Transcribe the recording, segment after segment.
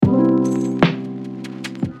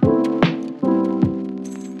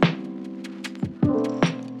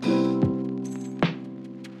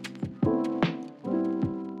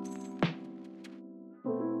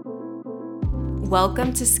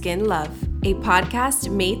Welcome to Skin Love, a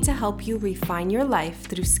podcast made to help you refine your life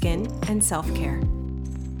through skin and self-care.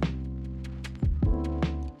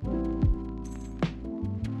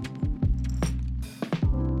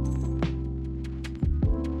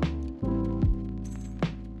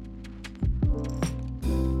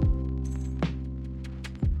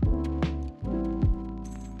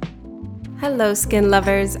 Hello, skin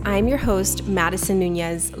lovers. I'm your host, Madison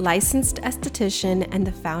Nunez, licensed esthetician and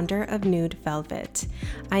the founder of Nude Velvet.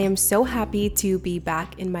 I am so happy to be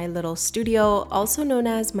back in my little studio, also known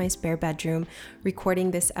as my spare bedroom,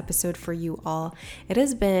 recording this episode for you all. It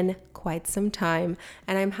has been quite some time,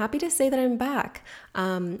 and I'm happy to say that I'm back.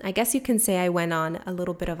 I guess you can say I went on a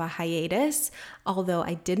little bit of a hiatus, although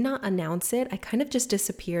I did not announce it. I kind of just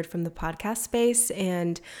disappeared from the podcast space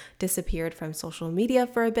and disappeared from social media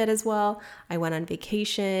for a bit as well. I went on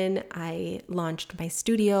vacation, I launched my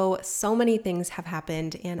studio, so many things have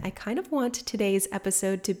happened, and I kind of want today's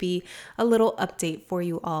episode to be a little update for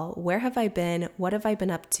you all. Where have I been? What have I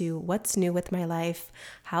been up to? What's new with my life?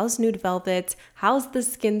 How's Nude Velvet? How's the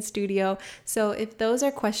skin studio? So if those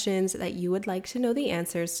are questions that you would like to know the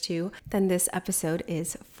answers to, then this episode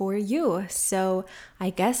is for you. So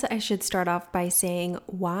I guess I should start off by saying,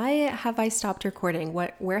 why have I stopped recording?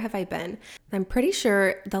 Where have I been? I'm pretty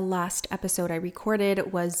sure the last episode I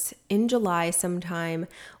recorded was in July sometime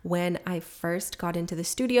when I first got into the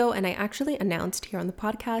studio, and I actually announced here on the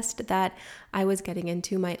podcast that I was getting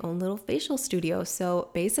into my own little facial studio. So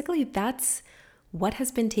basically that's what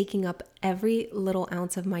has been taking up every little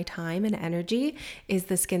ounce of my time and energy is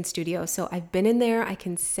the skin studio. So I've been in there, I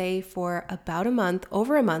can say, for about a month,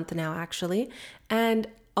 over a month now actually. And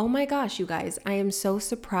oh my gosh, you guys, I am so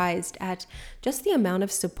surprised at just the amount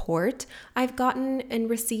of support I've gotten and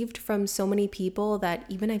received from so many people that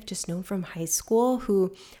even I've just known from high school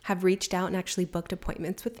who have reached out and actually booked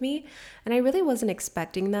appointments with me. And I really wasn't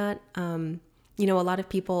expecting that. A lot of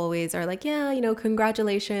people always are like, yeah,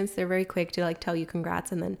 congratulations. They're very quick to tell you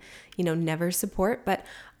congrats and then, never support. But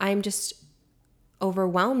I'm just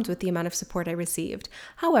overwhelmed with the amount of support I received.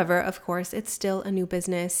 However, of course, it's still a new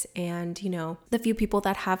business, and, the few people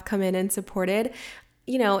that have come in and supported,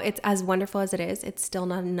 it's as wonderful as it is. It's still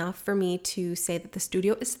not enough for me to say that the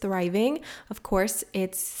studio is thriving. Of course,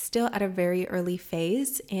 it's still at a very early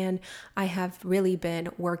phase, and I have really been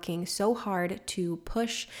working so hard to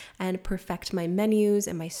push and perfect my menus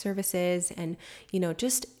and my services and,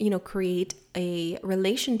 create a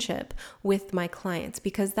relationship with my clients,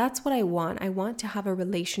 because that's what I want. I want to have a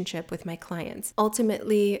relationship with my clients.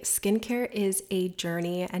 Ultimately, skincare is a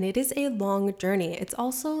journey, and it is a long journey. It's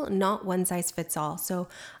also not one size fits all. So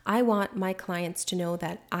I want my clients to know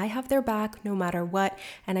that I have their back no matter what,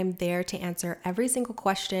 and I'm there to answer every single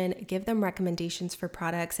question, give them recommendations for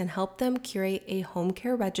products, and help them curate a home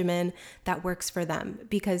care regimen that works for them.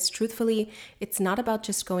 Because truthfully, it's not about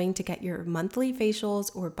just going to get your monthly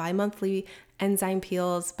facials or bi-monthly enzyme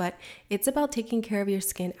peels, but it's about taking care of your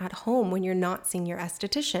skin at home when you're not seeing your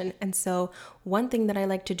esthetician. And so one thing that I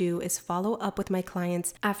like to do is follow up with my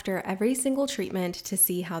clients after every single treatment to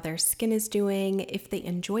see how their skin is doing, if they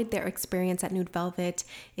enjoyed their experience at Nude Velvet,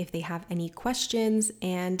 if they have any questions,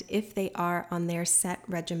 and if they are on their set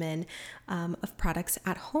regimen of products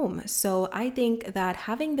at home. So I think that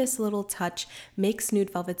having this little touch makes Nude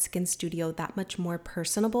Velvet Skin Studio that much more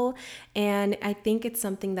personable, and I think it's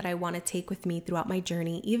something that I want to take with me throughout my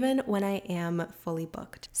journey, even when I am fully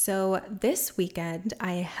booked. So this weekend,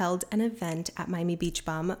 I held an event at Miami Beach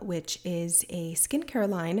Bum, which is a skincare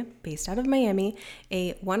line based out of Miami,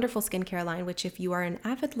 a wonderful skincare line, which if you are an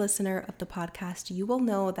avid listener of the podcast, you will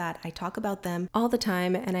know that I talk about them all the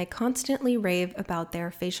time, and I constantly rave about their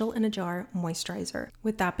Facial in a Jar moisturizer.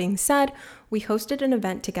 With that being said, we hosted an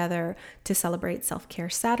event together to celebrate Self-Care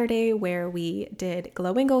Saturday, where we did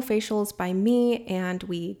Glow and Go facials by me, and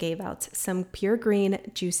we gave out some pure green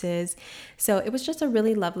juices. So it was just a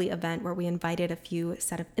really lovely event where we invited a few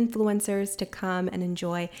set of influencers to come and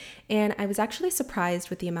enjoy. And I was actually surprised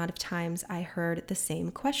with the amount of times I heard the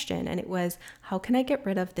same question, and it was, how can I get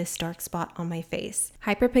rid of this dark spot on my face?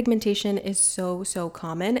 Hyperpigmentation is so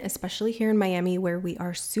common, especially here in Miami, where we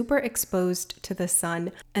are super exposed to the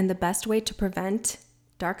sun, and the best way to prevent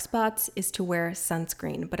dark spots is to wear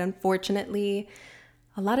sunscreen. But unfortunately,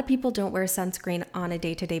 a lot of people don't wear sunscreen on a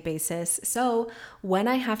day-to-day basis. So when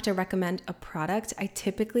I have to recommend a product, I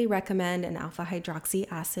typically recommend an alpha hydroxy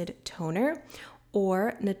acid toner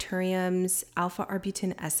or Naturium's alpha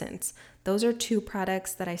arbutin essence. Those are two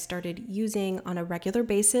products that I started using on a regular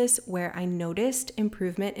basis where I noticed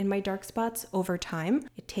improvement in my dark spots over time.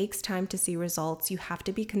 It takes time to see results. You have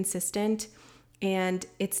to be consistent. and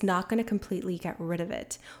it's not going to completely get rid of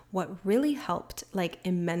it. What really helped, like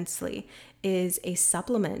immensely, is a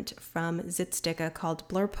supplement from Zitstica called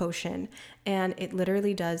Blur Potion, and it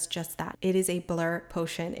literally does just that. It is a blur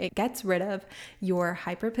potion. It gets rid of your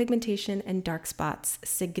hyperpigmentation and dark spots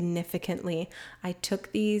significantly. I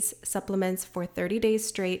took these supplements for 30 days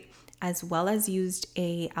straight, as well as used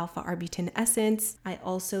a alpha arbutin essence. I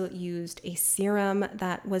also used a serum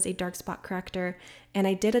that was a dark spot corrector, and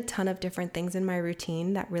I did a ton of different things in my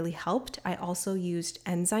routine that really helped. I also used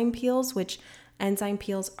enzyme peels, which enzyme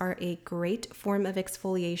peels are a great form of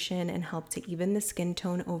exfoliation and help to even the skin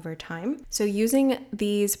tone over time. So using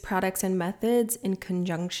these products and methods in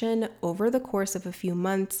conjunction over the course of a few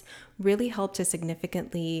months really helped to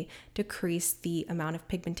significantly decrease the amount of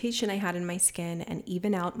pigmentation I had in my skin and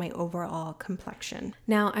even out my overall complexion.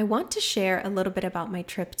 Now, I want to share a little bit about my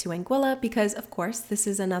trip to Anguilla because, of course, this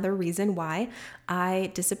is another reason why I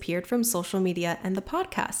disappeared from social media and the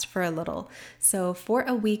podcast for a little. So for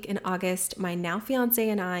a week in August, my now fiance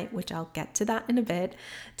and I, which I'll get to that in a bit,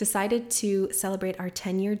 decided to celebrate our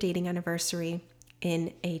 10-year dating anniversary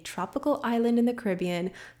in a tropical island in the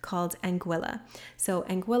Caribbean called Anguilla. So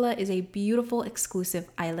Anguilla is a beautiful exclusive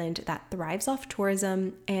island that thrives off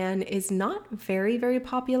tourism and is not very, very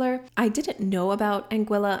popular. I didn't know about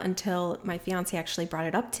Anguilla until my fiance actually brought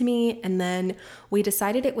it up to me, and then we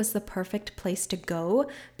decided it was the perfect place to go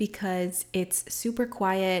because it's super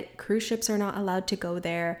quiet, cruise ships are not allowed to go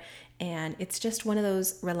there, and it's just one of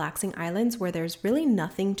those relaxing islands where there's really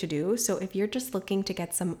nothing to do. So if you're just looking to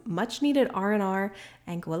get some much needed R&R,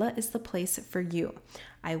 Anguilla is the place for you.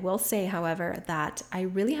 I will say, however, that I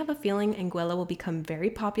really have a feeling Anguilla will become very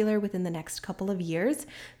popular within the next couple of years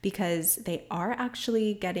because they are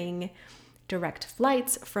actually getting direct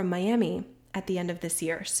flights from Miami at the end of this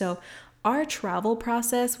year. So our travel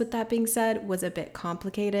process, with that being said, was a bit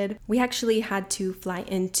complicated. We actually had to fly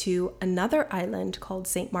into another island called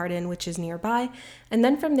St. Martin, which is nearby, and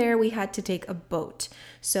then from there we had to take a boat.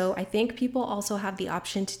 So I think people also have the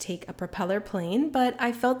option to take a propeller plane, but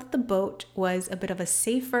I felt that the boat was a bit of a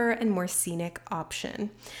safer and more scenic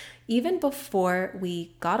option. Even before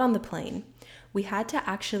we got on the plane, we had to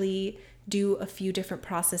actually do a few different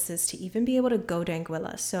processes to even be able to go to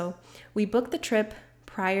Anguilla. So we booked the trip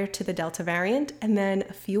prior to the Delta variant, and then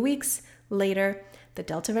a few weeks later, the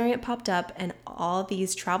Delta variant popped up and all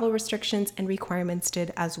these travel restrictions and requirements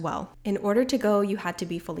did as well. In order to go, you had to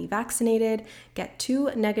be fully vaccinated, get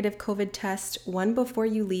 2 negative COVID tests, one before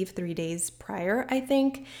you leave 3 days prior, I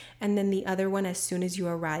think, and then the other one as soon as you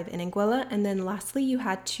arrive in Anguilla. And then lastly, you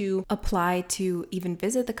had to apply to even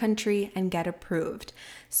visit the country and get approved.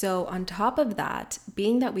 So on top of that,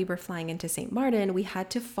 being that we were flying into St. Martin, we had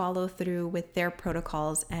to follow through with their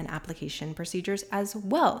protocols and application procedures as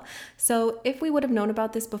well. So if we would have known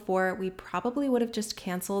about this before, we probably would have just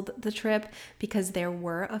canceled the trip because there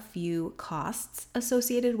were a few costs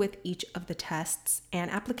associated with each of the tests and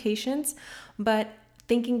applications. But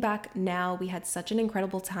thinking back now, we had such an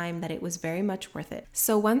incredible time that it was very much worth it.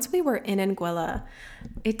 So once we were in Anguilla,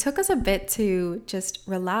 it took us a bit to just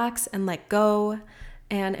relax and let go.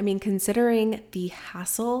 And I mean, considering the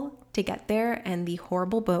hassle to get there and the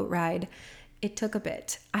horrible boat ride, it took a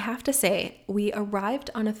bit. I have to say, we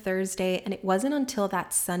arrived on a Thursday, and it wasn't until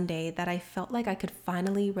that Sunday that I felt like I could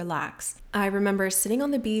finally relax. I remember sitting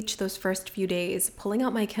on the beach those first few days, pulling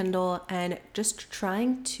out my Kindle and just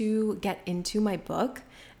trying to get into my book,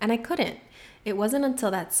 and I couldn't. It wasn't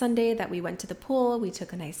until that Sunday that we went to the pool, we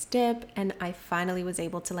took a nice dip, and I finally was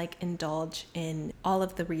able to indulge in all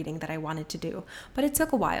of the reading that I wanted to do. But it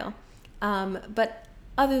took a while. But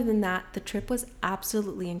other than that, the trip was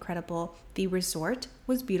absolutely incredible. The resort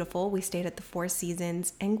was beautiful. We stayed at the Four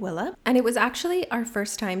Seasons Anguilla, and it was actually our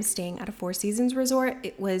first time staying at a Four Seasons resort.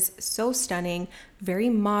 It was so stunning, very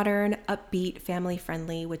modern, upbeat, family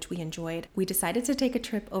friendly, which we enjoyed. We decided to take a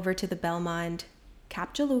trip over to the Belmond,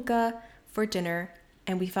 Cap Juluca, for dinner,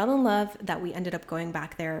 and we fell in love that we ended up going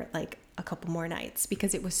back there a couple more nights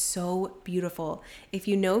because it was so beautiful. If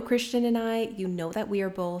you know Christian and I, you know that we are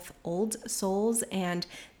both old souls, and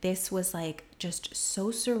this was just so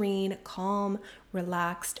serene, calm,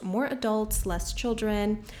 relaxed, more adults, less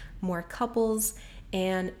children, more couples,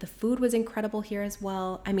 and the food was incredible here as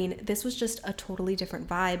well. I mean, this was just a totally different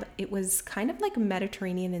vibe. It was kind of like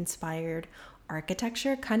Mediterranean inspired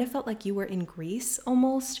architecture, kind of felt like you were in Greece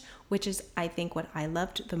almost, which is I think what I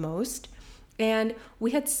loved the most. And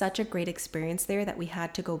we had such a great experience there that we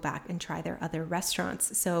had to go back and try their other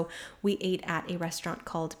restaurants. So we ate at a restaurant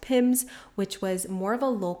called Pim's, which was more of a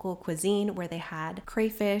local cuisine where they had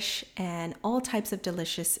crayfish and all types of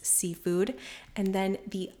delicious seafood. And then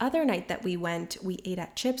the other night that we went, we ate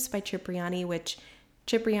at Chips by Cipriani, which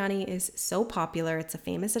Cipriani is so popular. It's a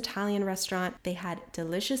famous Italian restaurant. They had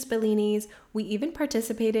delicious bellinis. We even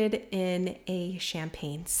participated in a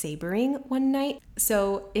champagne sabering one night.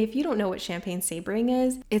 So if you don't know what champagne sabering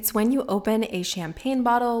is, it's when you open a champagne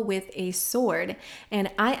bottle with a sword.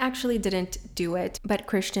 And I actually didn't do it, but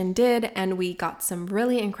Christian did. And we got some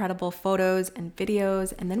really incredible photos and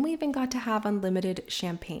videos. And then we even got to have unlimited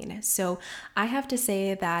champagne. So I have to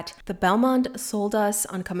say that the Belmont sold us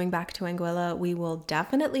on coming back to Anguilla. We will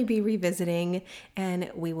definitely be revisiting, and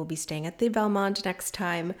we will be staying at the Belmont next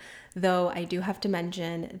time. Though I do have to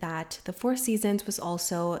mention that the Four Seasons was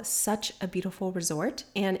also such a beautiful resort.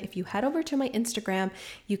 And if you head over to my Instagram,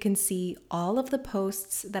 you can see all of the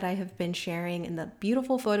posts that I have been sharing and the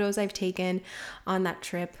beautiful photos I've taken on that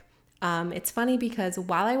trip. It's funny because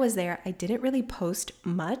while I was there, I didn't really post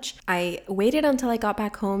much. I waited until I got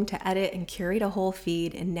back home to edit and curate a whole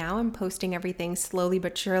feed, and now I'm posting everything slowly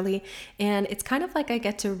but surely, and it's kind of like I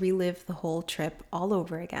get to relive the whole trip all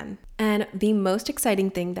over again. And the most exciting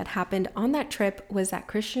thing that happened on that trip was that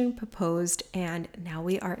Christian proposed, and now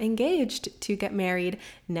we are engaged to get married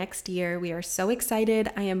next year. We are so excited.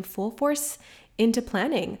 I am full force into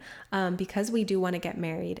planning because we do want to get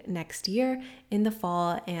married next year in the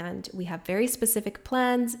fall, and we have very specific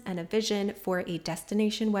plans and a vision for a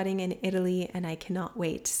destination wedding in Italy, and I cannot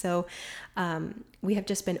wait. So we have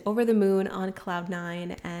just been over the moon on cloud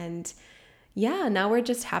nine, and yeah, now we're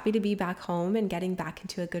just happy to be back home and getting back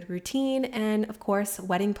into a good routine. And of course,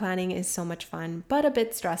 wedding planning is so much fun, but a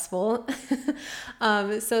bit stressful.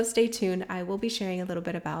 So stay tuned. I will be sharing a little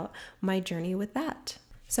bit about my journey with that.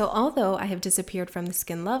 So although I have disappeared from the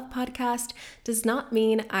Skin Love podcast, does not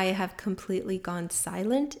mean I have completely gone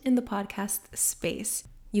silent in the podcast space.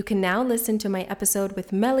 You can now listen to my episode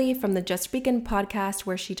with Melly from the Just Begin podcast,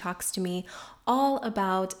 where she talks to me all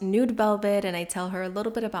about Nude Velvet, and I tell her a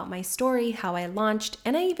little bit about my story, how I launched,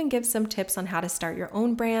 and I even give some tips on how to start your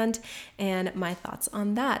own brand and my thoughts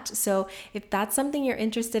on that. So if that's something you're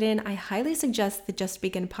interested in, I highly suggest the Just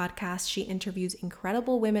Begin podcast. She interviews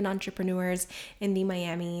incredible women entrepreneurs in the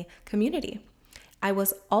Miami community. I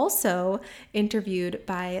was also interviewed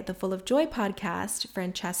by the Full of Joy podcast,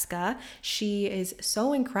 Francesca. She is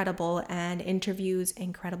so incredible and interviews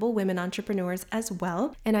incredible women entrepreneurs as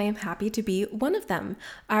well, and I am happy to be one of them.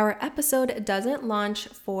 Our episode doesn't launch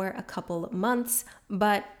for a couple months,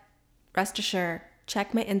 but rest assured,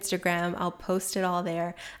 check my Instagram. I'll post it all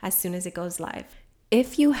there as soon as it goes live.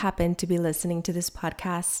 If you happen to be listening to this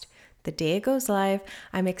podcast the day it goes live,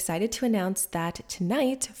 I'm excited to announce that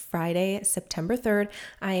tonight, Friday, September 3rd,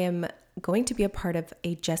 I am going to be a part of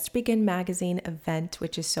a Just Begin magazine event,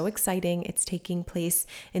 which is so exciting. It's taking place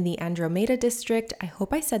in the Andromeda district. I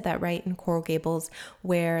hope I said that right, in Coral Gables,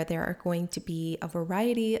 where there are going to be a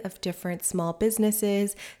variety of different small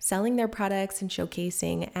businesses selling their products and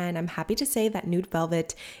showcasing. And I'm happy to say that Nude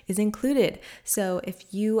Velvet is included. So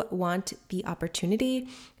if you want the opportunity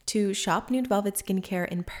to shop Nude Velvet skincare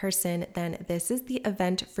in person, then this is the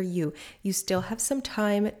event for you. You still have some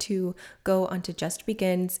time to go onto Just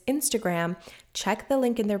Begin's Instagram, check the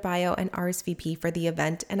link in their bio, and RSVP for the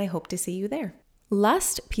event, and I hope to see you there.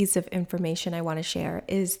 Last piece of information I want to share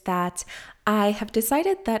is that I have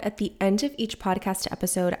decided that at the end of each podcast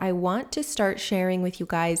episode, I want to start sharing with you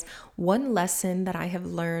guys one lesson that I have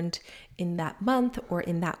learned in that month or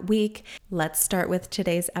in that week. Let's start with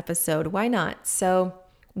today's episode. Why not? So,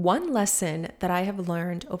 one lesson that I have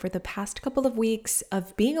learned over the past couple of weeks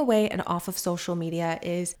of being away and off of social media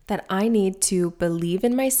is that I need to believe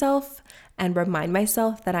in myself and remind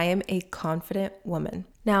myself that I am a confident woman.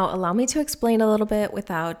 Now, allow me to explain a little bit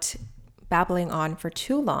without babbling on for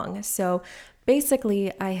too long. So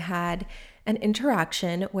basically, I had an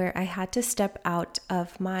interaction where I had to step out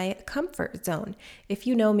of my comfort zone. If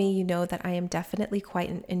you know me, you know that I am definitely quite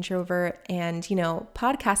an introvert, and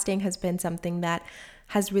podcasting has been something that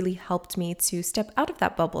has really helped me to step out of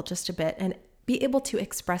that bubble just a bit and be able to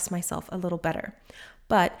express myself a little better.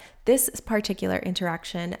 But this particular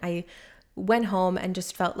interaction, I went home and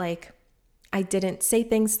just felt like I didn't say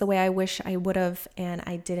things the way I wish I would have, and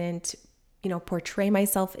I didn't portray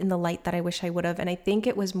myself in the light that I wish I would have. And I think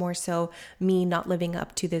it was more so me not living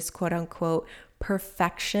up to this quote unquote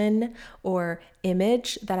perfection or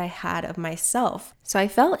image that I had of myself. So I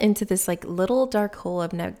fell into this like little dark hole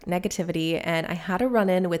of negativity, and I had to run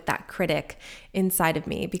in with that critic inside of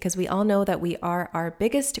me, because we all know that we are our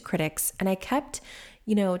biggest critics. And I kept,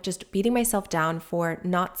 just beating myself down for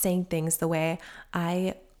not saying things the way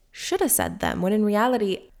I should have said them, when in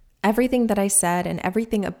reality, everything that I said and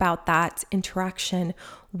everything about that interaction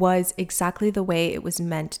was exactly the way it was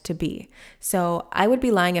meant to be. So I would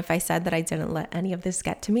be lying if I said that I didn't let any of this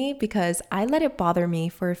get to me, because I let it bother me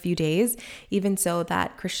for a few days, even so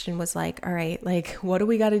that Christian was like, all right, like, what do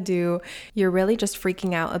we got to do? You're really just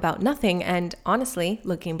freaking out about nothing. And honestly,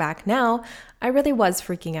 looking back now, I really was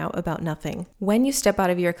freaking out about nothing. When you step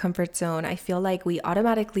out of your comfort zone, I feel like we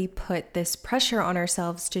automatically put this pressure on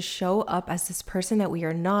ourselves to show up as this person that we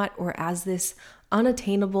are not, or as this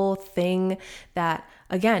unattainable thing that,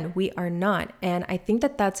 again, we are not. And I think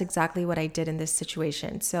that that's exactly what I did in this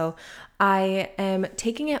situation. So I am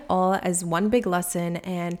taking it all as one big lesson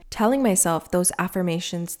and telling myself those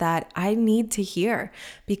affirmations that I need to hear,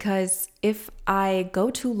 because if I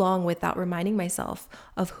go too long without reminding myself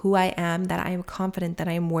of who I am, that I am confident, that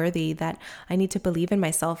I am worthy, that I need to believe in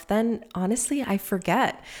myself, then honestly, I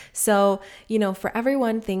forget. So, for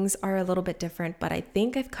everyone, things are a little bit different, but I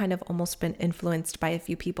think I've kind of almost been influenced by a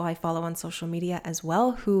few people I follow on social media as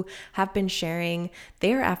well, who have been sharing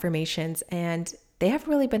their affirmations, and they have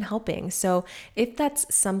really been helping. So if that's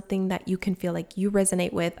something that you can feel like you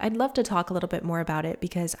resonate with, I'd love to talk a little bit more about it,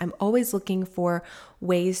 because I'm always looking for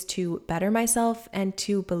ways to better myself and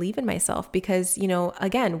to believe in myself, because,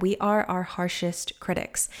 again, we are our harshest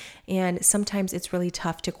critics. And sometimes it's really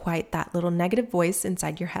tough to quiet that little negative voice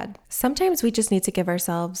inside your head. Sometimes we just need to give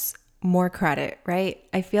ourselves more credit, right?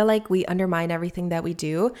 I feel like we undermine everything that we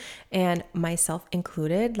do, and myself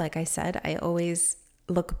included. Like I said, I always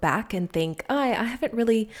look back and think, I haven't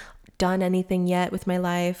really done anything yet with my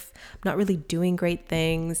life. I'm not really doing great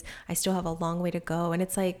things. I still have a long way to go. And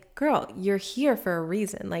it's like, girl, you're here for a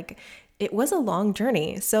reason. Like, it was a long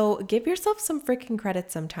journey. So give yourself some freaking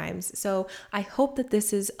credit sometimes. So I hope that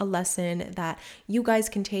this is a lesson that you guys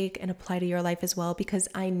can take and apply to your life as well, because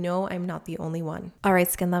I know I'm not the only one. All right,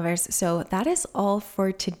 skin lovers. So that is all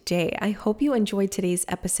for today. I hope you enjoyed today's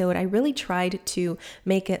episode. I really tried to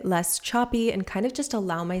make it less choppy and kind of just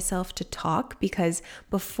allow myself to talk, because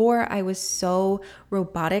before I was so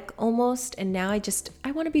robotic almost, and now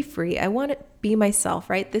I want to be free. I want to be myself,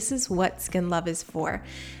 right? This is what Skin Love is for.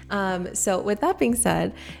 So with that being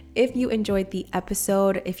said, if you enjoyed the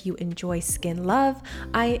episode, if you enjoy Skin Love,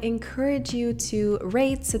 I encourage you to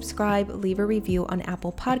rate, subscribe, leave a review on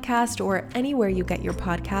Apple Podcast or anywhere you get your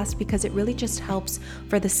podcast, because it really just helps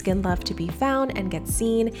for the Skin Love to be found and get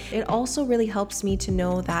seen. It also really helps me to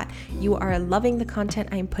know that you are loving the content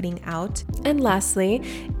I'm putting out. And lastly,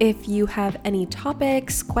 if you have any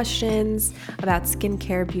topics, questions about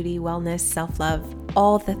skincare, beauty, wellness, self-love,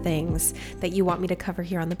 all the things that you want me to cover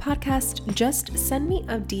here on the podcast, just send me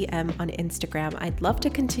a DM on Instagram. I'd love to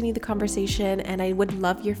continue the conversation, and I would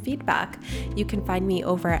love your feedback. You can find me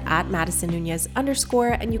over at @MadisonNunez_,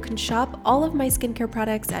 and you can shop all of my skincare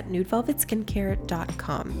products at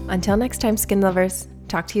nudevelvetskincare.com. Until next time, skin lovers,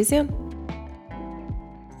 talk to you soon.